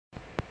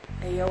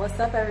Hey yo, what's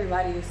up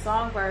everybody? It's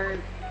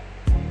Songbird.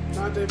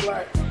 Not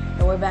Black.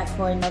 And we're back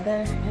for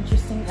another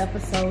interesting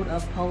episode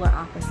of Polar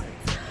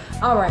Opposites.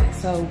 Alright,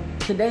 so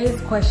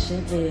today's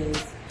question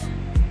is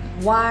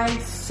why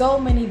so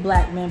many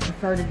black men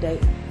prefer to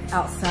date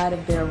outside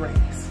of their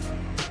race?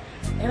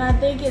 And I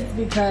think it's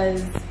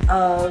because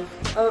of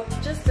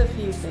just a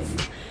few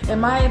things. In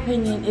my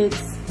opinion,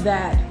 it's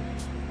that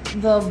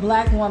the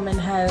black woman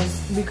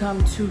has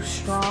become too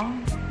strong.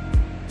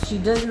 She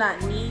does not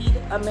need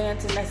a man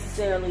to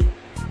necessarily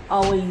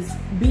always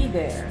be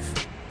there,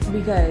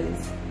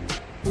 because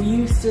we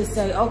used to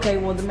say, okay,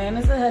 well, the man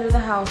is the head of the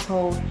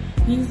household.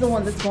 He's the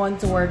one that's going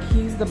to work.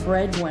 He's the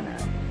breadwinner.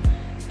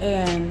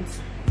 And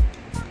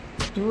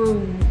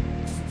through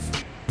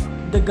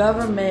the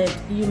government,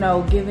 you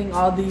know, giving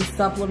all these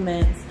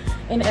supplements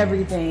and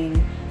everything,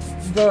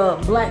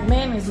 the black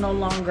man is no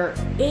longer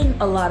in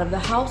a lot of the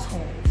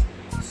households.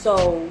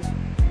 So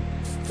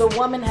the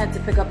woman had to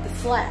pick up the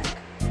slack.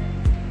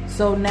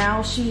 So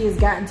now she has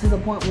gotten to the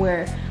point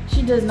where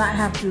she does not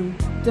have to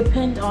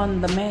depend on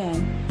the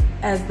man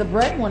as the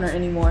breadwinner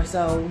anymore.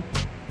 So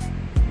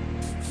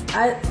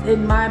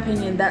in my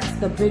opinion, that's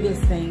the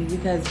biggest thing,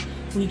 because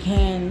we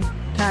can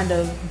kind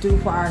of do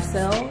for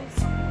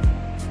ourselves,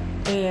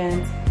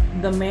 and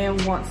the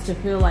man wants to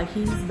feel like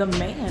he's the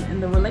man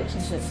in the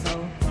relationship.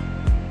 So,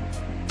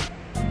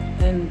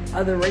 and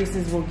other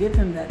races will give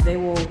him that. They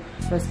will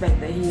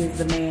respect that he is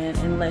the man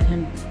and let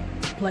him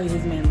play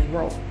his manly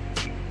role.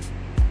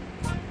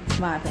 It's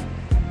my opinion.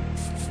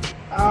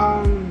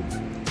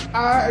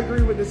 I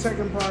agree with the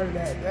second part of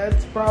that.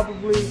 That's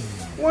probably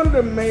one of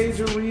the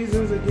major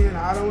reasons. Again,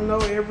 I don't know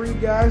every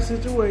guy's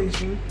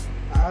situation.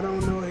 I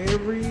don't know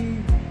every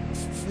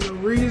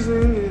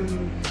reason,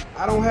 and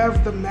I don't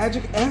have the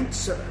magic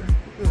answer.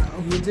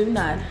 You do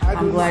not.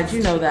 I'm glad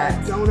you know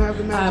that. I don't have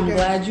the magic answer. I'm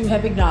glad you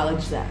have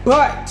acknowledged that.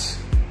 But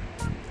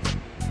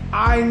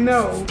I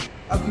know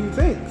a few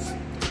things.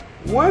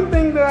 One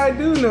thing that I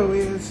do know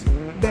is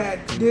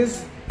that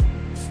this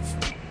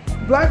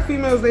black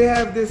females, they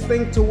have this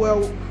thing to,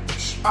 well,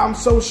 I'm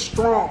so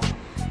strong.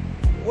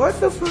 What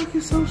the fuck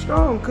is so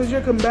strong? Because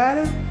you're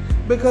combative?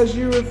 Because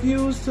you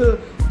refuse to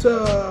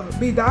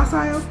be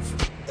docile?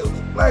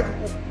 Like,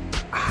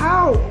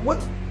 how?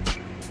 What?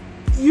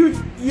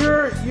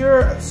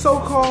 You're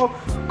so-called,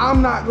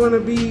 I'm not going to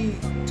be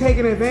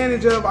taken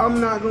advantage of,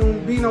 I'm not going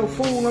to be no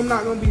fool, I'm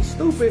not going to be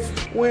stupid,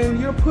 when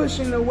you're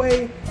pushing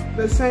away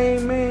the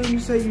same man you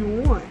say you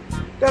want.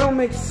 That don't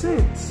make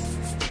sense.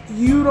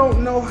 You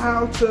don't know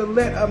how to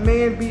let a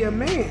man be a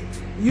man.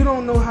 You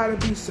don't know how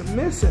to be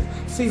submissive.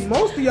 See,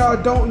 most of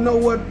y'all don't know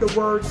what the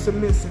word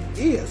submissive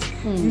is.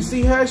 You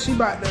see her, she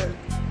about to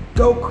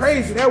go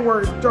crazy. That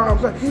word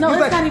drums. No,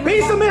 it's like, not even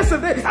be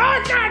submissive.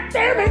 Oh, God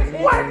damn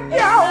it. What?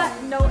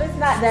 No, it's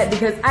not that,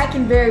 because I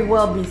can very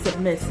well be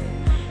submissive.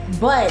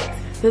 But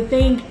the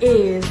thing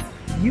is,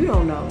 you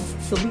don't know,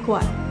 so be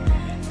quiet.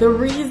 The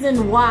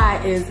reason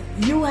why is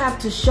you have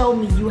to show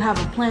me you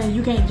have a plan.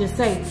 You can't just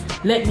say,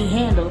 let me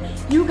handle it.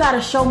 You got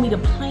to show me the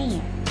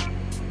plan.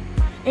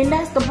 And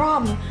that's the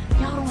problem.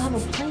 Y'all don't have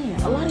a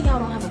plan. A lot of y'all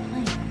don't have a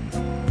plan.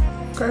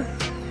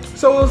 Okay.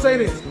 So we'll say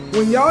this.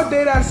 When y'all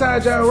date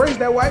outside y'all race,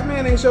 that white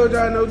man ain't showed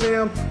y'all no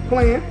damn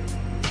plan.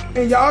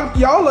 And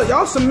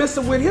y'all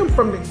submissive with him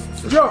from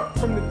the jump,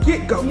 from the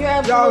get-go. You're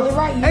absolutely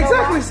right. You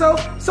exactly. So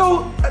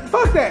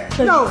fuck that.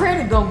 No.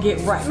 Credit gonna get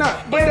right.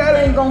 No, but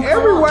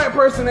every white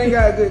person ain't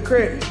got good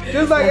credit.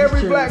 Just like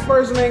every black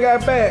person ain't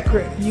got bad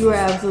credit. You are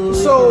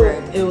absolutely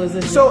correct. It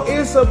was so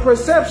it's a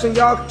perception.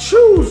 Y'all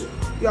choose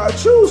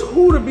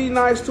who to be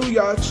nice to.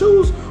 Y'all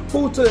choose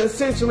who to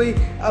essentially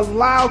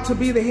allow to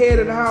be the head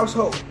of the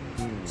household.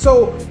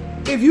 So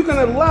if you can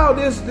allow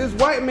this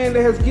white man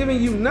that has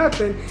given you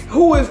nothing,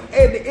 who is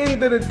at the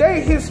end of the day,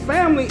 his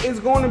family is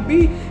going to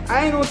be,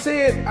 I ain't gonna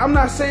say it, I'm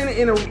not saying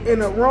it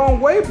in a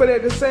wrong way, but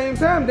at the same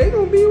time, they're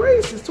gonna be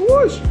racist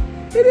towards you.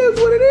 It is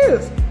what it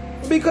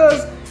is.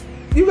 Because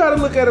you gotta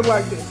look at it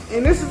like this,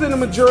 and this is in the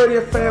majority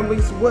of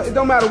families, it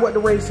don't matter what the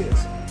race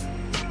is.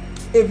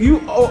 If you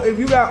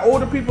got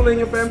older people in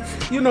your family,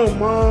 you know,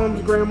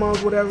 moms,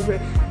 grandmas, whatever,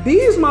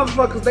 these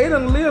motherfuckers, they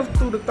done lived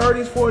through the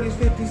 30s, 40s,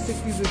 50s,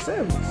 60s,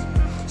 and 70s.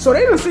 So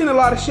they done seen a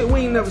lot of shit we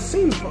ain't never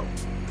seen before.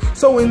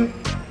 So when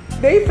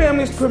they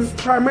families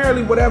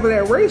primarily whatever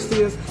that race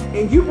is,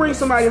 and you bring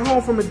somebody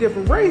home from a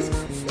different race,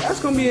 that's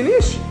gonna be an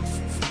issue.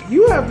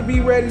 You have to be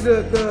ready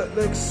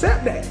to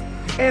accept that.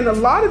 And a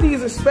lot of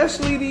these,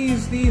 especially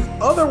these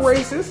other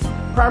races,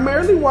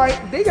 primarily white,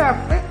 they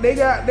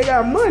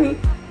got money.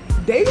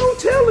 They gonna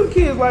tell them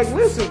kids, like,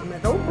 listen,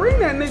 man, don't bring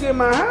that nigga in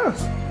my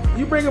house.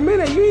 You bring him in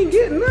there, you ain't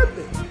getting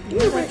nothing. You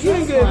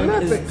ain't getting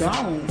nothing.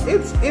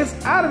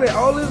 It's out of there.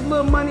 All this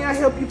little money I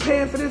help you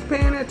paying for this,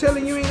 paying that,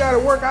 telling you ain't gotta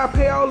work, I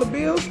pay all the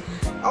bills.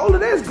 All of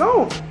that's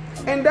gone.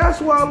 And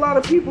that's why a lot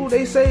of people,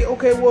 they say,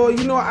 okay, well,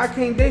 you know, I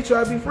can't date you,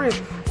 I'll be friends.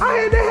 I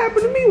had that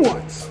happen to me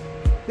once.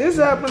 This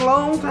happened a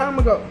long time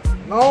ago.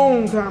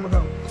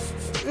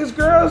 This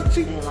girl,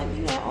 she like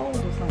you got old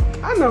or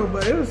something. I know,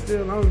 but it was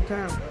still a long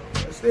time ago.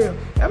 But still,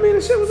 I mean,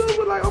 the shit was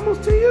over like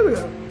almost 10 years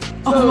ago.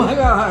 So, oh my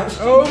gosh.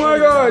 Oh my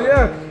God,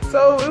 yeah.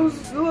 So it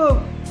was a little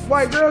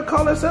white girl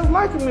call herself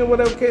liking me or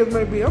whatever case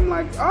may be. I'm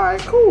like, all right,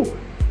 cool.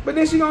 But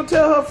then she gonna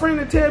tell her friend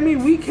and tell me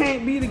we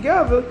can't be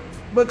together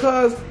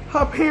because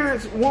her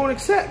parents won't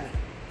accept me.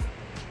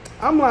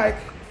 I'm like,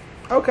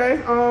 okay,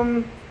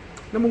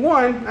 number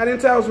one, I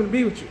didn't tell I was gonna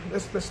be with you.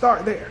 Let's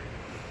start there.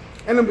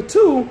 And number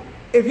two,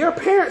 if your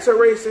parents are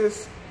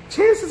racist,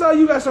 chances are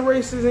you got some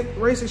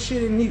racist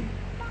shit in you.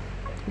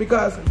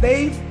 Because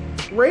they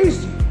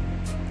raised you.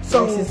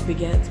 So racist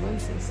begets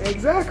racist.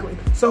 Exactly.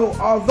 So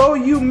although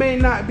you may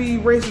not be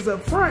racist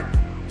up front,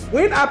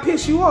 when I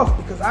piss you off,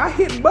 because I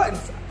hit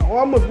buttons,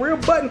 I'm a real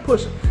button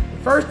pusher.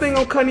 The first thing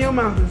gonna come to your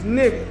mouth is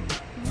nigga.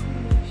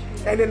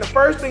 And then the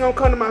first thing gonna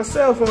come to my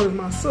cell phone is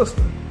my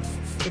sister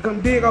to come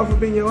dig off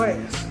up in your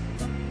ass.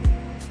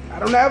 I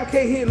don't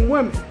advocate hitting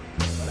women,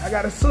 but I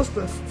got a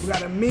sister who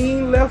got a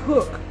mean left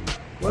hook.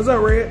 What's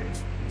up, Red?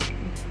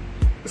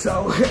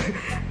 So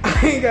I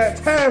ain't got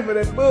time for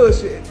that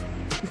bullshit.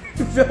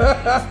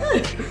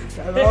 That's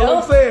all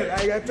I'm saying. I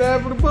ain't got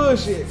time for the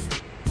bullshit.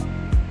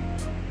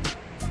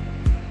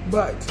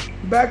 But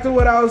back to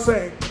what I was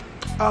saying.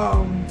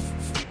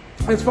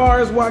 As far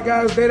as why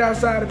guys date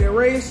outside of their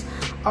race,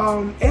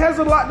 it has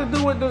a lot to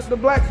do with the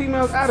black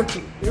female's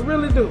attitude. It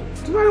really do.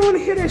 Somebody want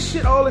to hear that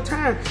shit all the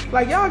time.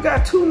 Like, y'all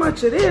got too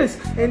much of this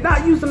and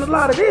not using a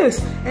lot of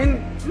this. And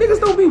niggas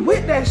don't be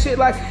with that shit.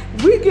 Like,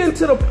 we getting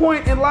to the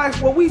point in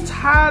life where we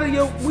tired of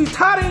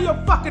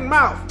your fucking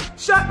mouth.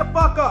 Shut the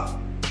fuck up.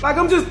 Like,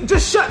 I'm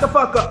just shut the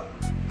fuck up.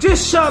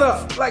 Just shut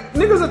up. Like,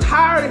 niggas are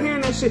tired of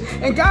hearing that shit.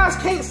 And guys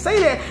can't say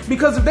that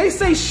because if they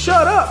say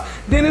shut up,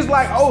 then it's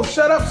like, oh,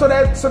 shut up. So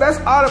that's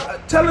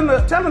telling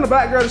the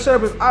black girl to shut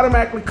up is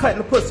automatically cutting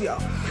the pussy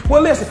off.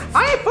 Well, listen,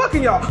 I ain't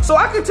fucking y'all, so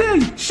I can tell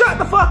you, shut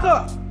the fuck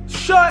up.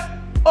 Shut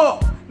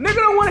up. Nigga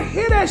don't want to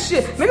hear that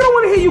shit. Nigga don't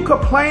want to hear you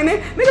complaining.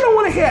 Nigga don't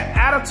want to hear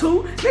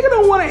attitude. Nigga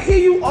don't want to hear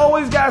you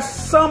always got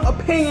some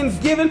opinion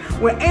given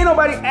when ain't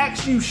nobody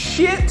asked you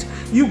shit.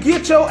 You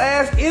get your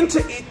ass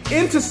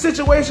into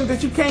situations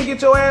that you can't get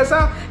your ass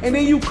out, and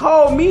then you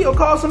call me or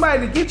call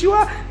somebody to get you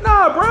out.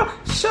 Nah, bro,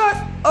 shut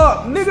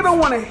up. Nigga don't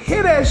want to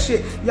hear that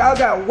shit. Y'all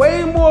got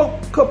way more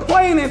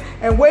complaining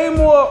and way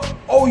more,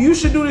 oh, you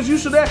should do this, you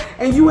should that,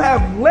 and you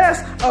have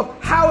less of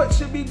how it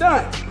should be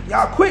done.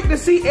 Y'all quick to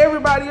see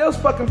everybody else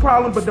fucking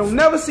problem, but don't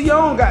never see your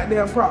own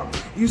goddamn problem.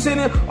 You sitting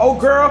there, oh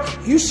girl,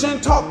 you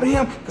shouldn't talk to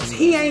him because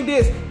he ain't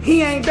this,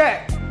 he ain't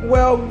that.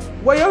 Well,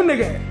 where your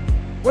nigga at?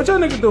 What your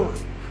nigga doing?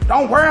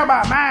 Don't worry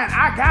about mine.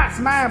 I got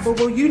mine,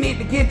 boo-boo. You need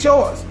to get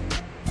yours.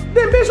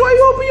 Then, bitch, why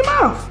you open your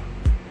mouth?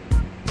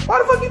 Why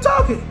the fuck you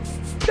talking?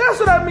 That's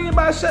what I mean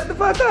by shut the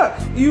fuck up.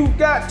 You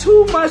got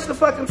too much to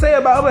fucking say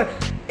about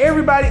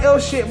everybody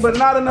else shit, but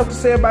not enough to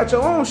say about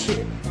your own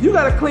shit. You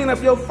gotta clean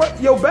up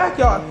your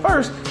backyard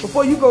first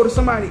before you go to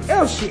somebody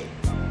else shit.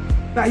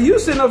 Now, you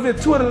sitting up here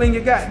twiddling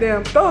your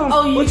goddamn thumb.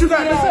 Oh, what you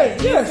got to say?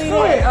 Yes,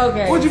 go ahead.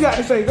 Okay. What you got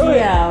to say? Go ahead.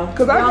 Yeah,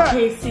 because I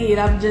can't see it.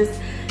 I'm just...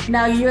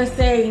 Now you're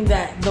saying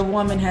that the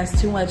woman has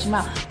too much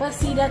mouth. But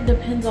see, that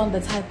depends on the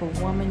type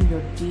of woman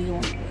you're dealing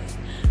with.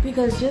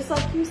 Because just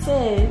like you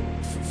said,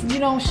 you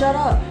don't shut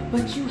up.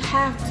 But you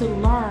have to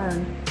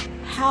learn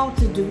how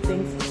to do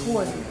things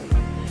accordingly.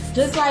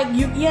 Just like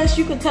yes,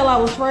 you could tell I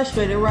was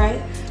frustrated,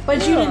 right? But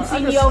you didn't see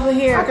me over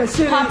here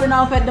popping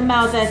off at the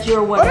mouth at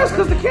your whatever. Oh, that's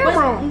because the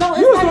camera on. No,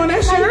 you was doing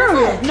that shit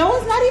earlier. No,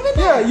 it's not even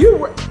that.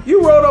 Yeah,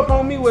 you rolled up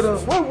on me with a,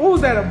 what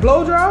was that, a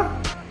blow dry?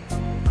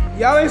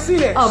 Y'all ain't see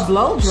that. A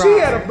blow dry? She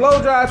had a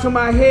blow dry to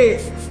my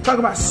head. Talking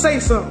about say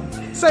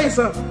something. Say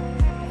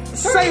something.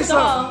 Say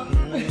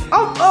something.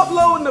 I'm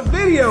uploading the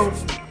video.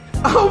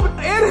 I'm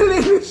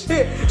editing this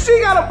shit.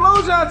 She got a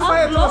blow dry to my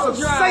head.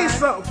 Say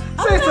something.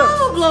 Say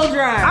something. Blow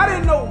dry. I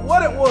didn't know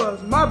what it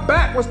was. My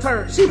back was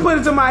turned. She put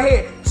it to my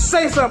head.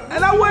 Say something.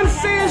 And I wasn't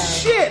saying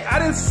shit. I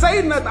didn't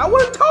say nothing. I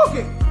wasn't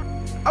talking.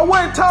 I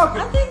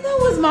think that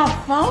was my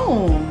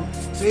phone.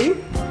 See?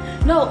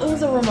 No, it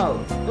was a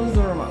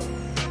remote.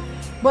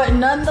 But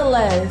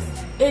nonetheless,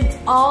 it's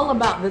all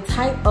about the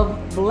type of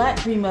black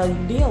female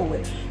you deal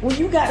with. When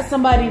you got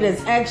somebody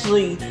that's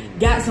actually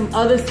got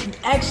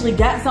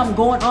something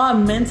going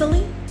on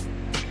mentally,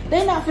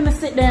 they're not finna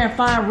sit there and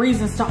find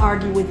reasons to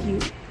argue with you.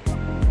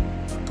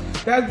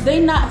 They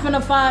not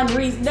finna find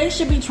reasons. They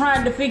should be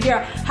trying to figure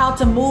out how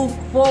to move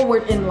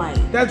forward in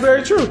life. That's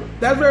very true.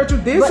 That's very true.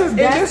 This is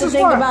the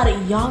thing about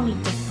it. Y'all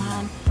need to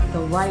find the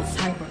right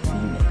type of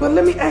female. But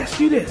let me ask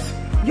you this.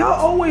 Y'all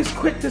always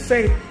quick to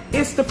say,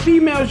 it's the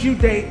females you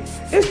date,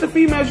 it's the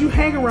females you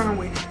hang around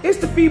with, it's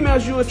the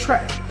females you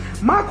attract.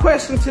 My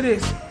question to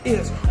this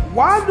is,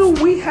 why do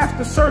we have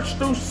to search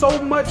through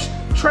so much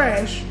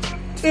trash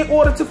in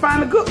order to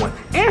find a good one?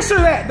 Answer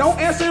that. Don't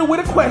answer it with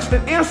a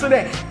question. Answer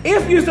that.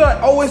 If you say,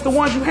 oh, it's the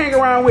ones you hang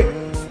around with.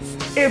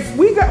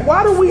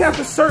 Why do we have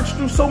to search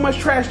through so much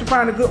trash to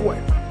find a good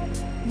one?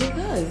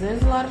 Because does.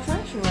 There's a lot of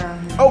trash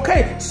around here.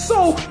 Okay,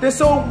 so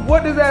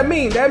what does that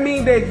mean? That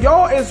means that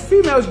y'all as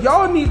females,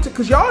 y'all need to,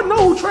 because y'all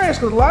know who trash,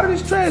 because a lot of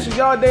this trash is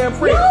y'all damn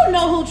friends. You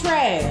know who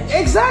trash.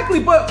 Exactly,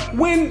 but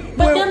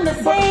them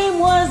the same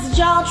ones that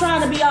y'all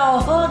trying to be all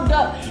hugged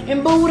up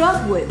and booed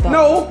up with,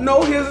 though.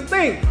 No, here's the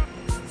thing.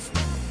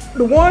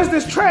 The ones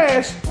that's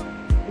trash,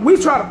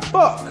 we try to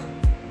fuck.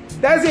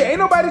 That's it. Ain't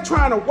nobody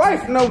trying to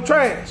wife no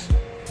trash.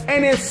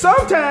 And then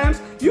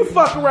sometimes you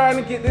fuck around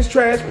and get this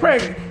trash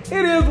pregnant.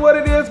 It is what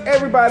it is.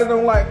 Everybody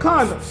don't like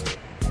condoms.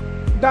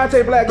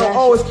 Dante Black gonna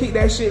always keep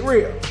that shit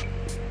real.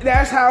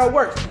 That's how it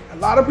works. A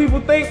lot of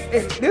people think,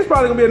 and this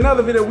probably gonna be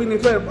another video we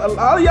need to play. A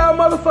lot of y'all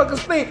motherfuckers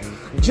think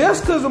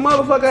just because a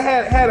motherfucker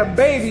had a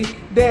baby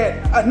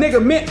that a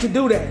nigga meant to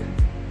do that.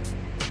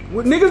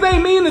 Well, niggas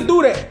ain't mean to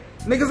do that.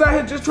 Niggas out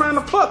here just trying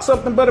to fuck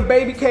something, but a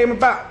baby came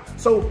about.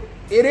 So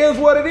it is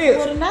what it is.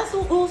 Well, then that's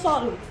who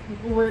saw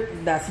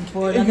that's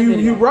for another video.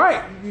 You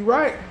right. You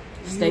right.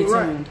 Stay tuned.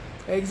 Right.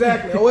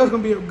 Exactly. Oh, it's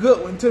gonna be a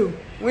good one too.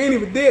 We ain't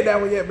even did that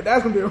one yet, but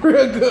that's gonna be a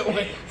real good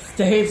one.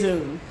 Stay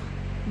tuned.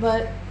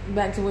 But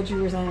back to what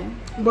you were saying.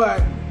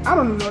 But I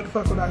don't even know what the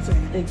fuck was I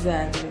saying.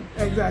 Exactly.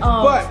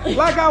 But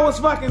like I was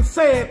fucking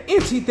saying,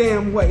 itchy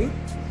damn way,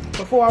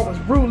 before I was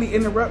rudely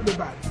interrupted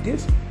by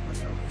this.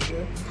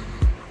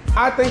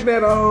 I think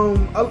that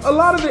a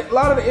lot of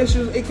the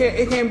issues it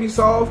can be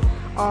solved.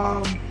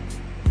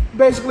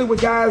 Basically, with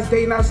guys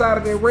dating outside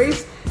of their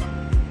race,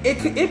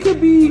 it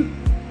could be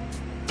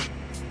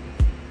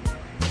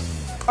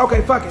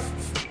okay. Fuck it.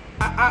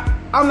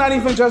 I'm not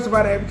even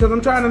justify that because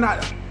I'm trying to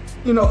not,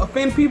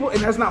 offend people,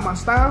 and that's not my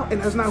style, and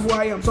that's not who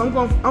I am. So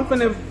I'm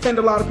finna offend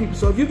a lot of people.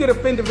 So if you get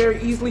offended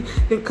very easily,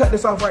 then cut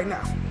this off right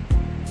now.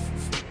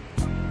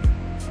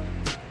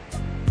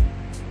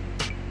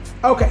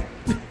 Okay.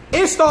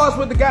 It starts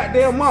with the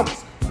goddamn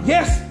mamas.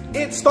 Yes,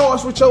 it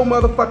starts with your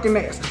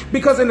motherfucking ass.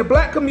 Because in the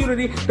black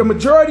community, the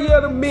majority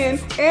of the men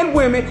and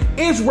women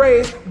is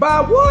raised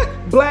by what?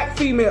 Black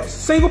females,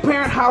 single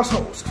parent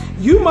households.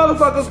 You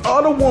motherfuckers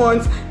are the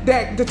ones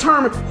that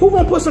determine who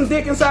gonna put some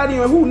dick inside of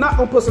you and who not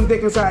gonna put some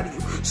dick inside of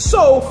you.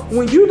 So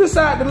when you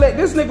decide to let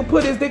this nigga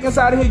put his dick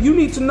inside of here, you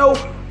need to know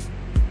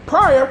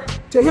prior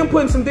to him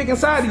putting some dick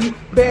inside of you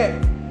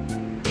that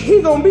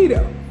he gonna be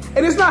there.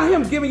 And it's not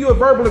him giving you a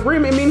verbal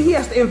agreement. I mean, he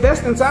has to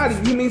invest inside of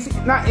you. He means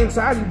not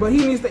inside you, but he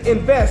needs to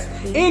invest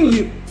in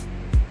you.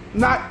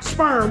 Not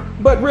sperm,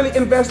 but really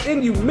invest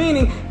in you.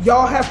 Meaning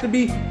y'all have to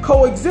be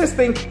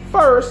coexisting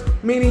first.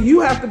 Meaning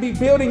you have to be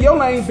building your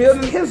lane,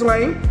 building his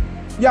lane.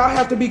 Y'all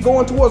have to be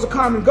going towards a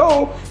common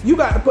goal. You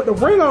got to put the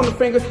ring on the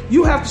finger.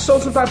 You have to show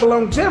some type of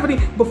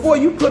longevity before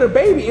you put a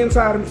baby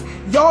inside of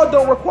me. Y'all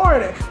don't require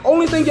that.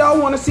 Only thing y'all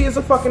want to see is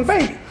a fucking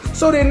baby.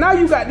 So then now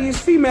you got these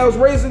females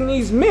raising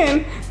these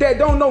men that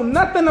don't know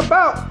nothing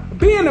about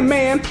being a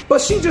man,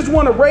 but she just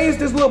want to raise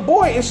this little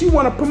boy and she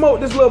want to promote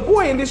this little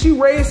boy, and then she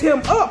raise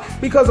him up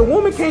because a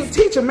woman can't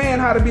teach a man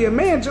how to be a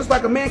man, just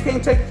like a man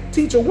can't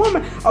teach a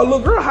woman, a little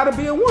girl, how to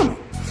be a woman.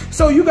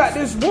 So you got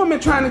this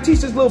woman trying to teach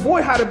this little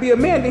boy how to be a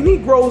man, then he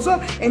grows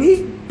up and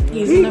he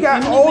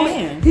got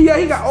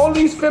all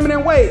these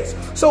feminine ways.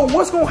 So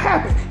what's gonna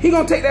happen? He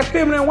gonna take that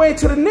feminine way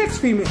to the next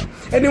female,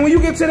 and then when you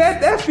get to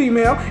that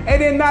female,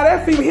 and then now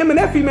that female, him and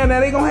that female, now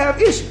they gonna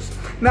have issues.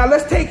 Now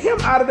let's take him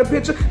out of the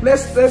picture.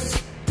 Let's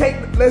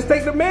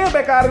take the man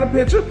back out of the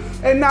picture,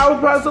 and now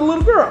it's a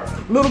little girl.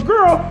 Little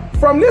girl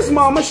from this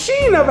mama,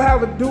 she never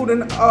have a dude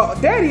and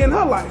daddy in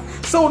her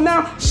life. So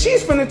now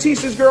she's finna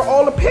teach this girl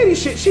all the petty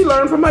shit she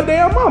learned from her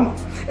damn mama.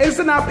 And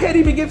so now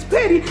petty begets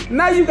petty.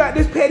 Now you got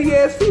this petty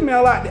ass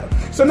female out there.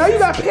 So now you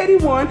got petty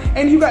one,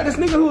 and you got this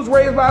nigga who was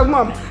raised by his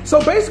mama. So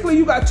basically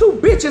you got two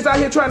bitches out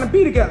here trying to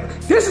be together.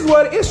 This is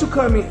where the issue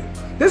come in.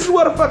 This is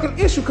where the fucking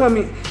issue come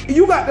in.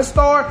 You got to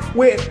start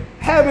with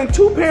having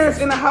two parents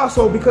in the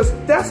household, because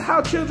that's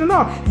how children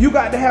are. You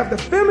got to have the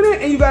feminine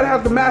and you got to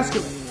have the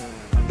masculine.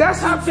 That's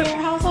how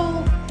two-parent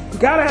household?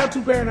 Gotta have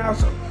two-parent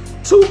household.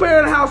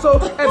 Two-parent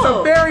household at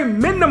the very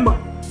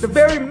minimum. The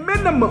very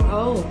minimum.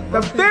 Oh, okay.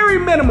 The very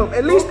minimum.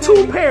 At least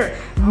two parents.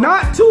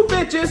 Not two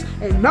bitches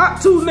and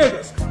not two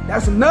niggas.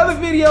 That's another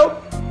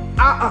video.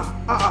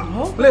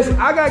 Okay. Listen,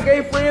 I got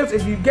gay friends.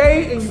 If you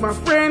gay and you my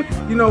friend,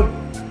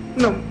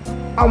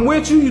 I'm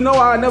with you.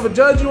 I never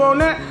judge you on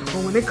that.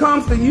 But when it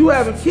comes to you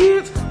having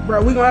kids,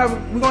 bro, we gonna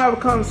have a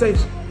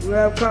conversation. We're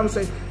gonna have a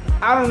conversation.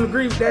 I don't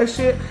agree with that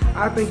shit.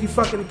 I think you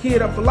fucking a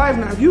kid up for life.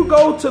 Now, if you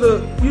go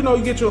to you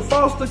get you a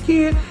foster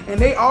kid and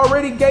they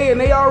already gay and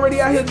they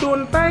already out here doing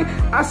the thing,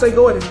 I say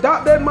go ahead and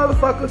adopt that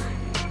motherfucker,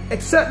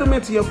 accept them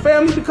into your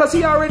family, because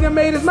he already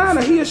made his mind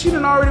up. He or she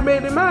done already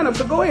made their mind up,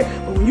 so go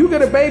ahead. But when you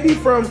get a baby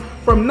from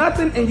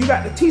nothing and you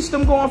got to teach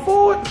them going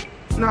forward,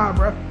 nah,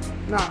 bro.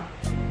 Nah.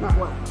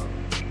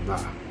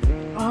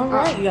 All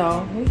right,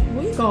 y'all.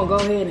 We gonna go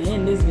ahead and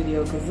end this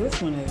video because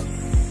this one is...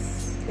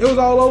 It was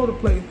all over the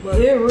place, but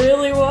it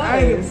really was. I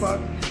ain't give a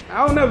fuck.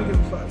 I don't never give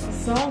a fuck.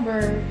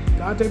 Songbird.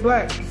 Dante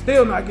Black,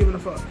 still not giving a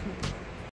fuck.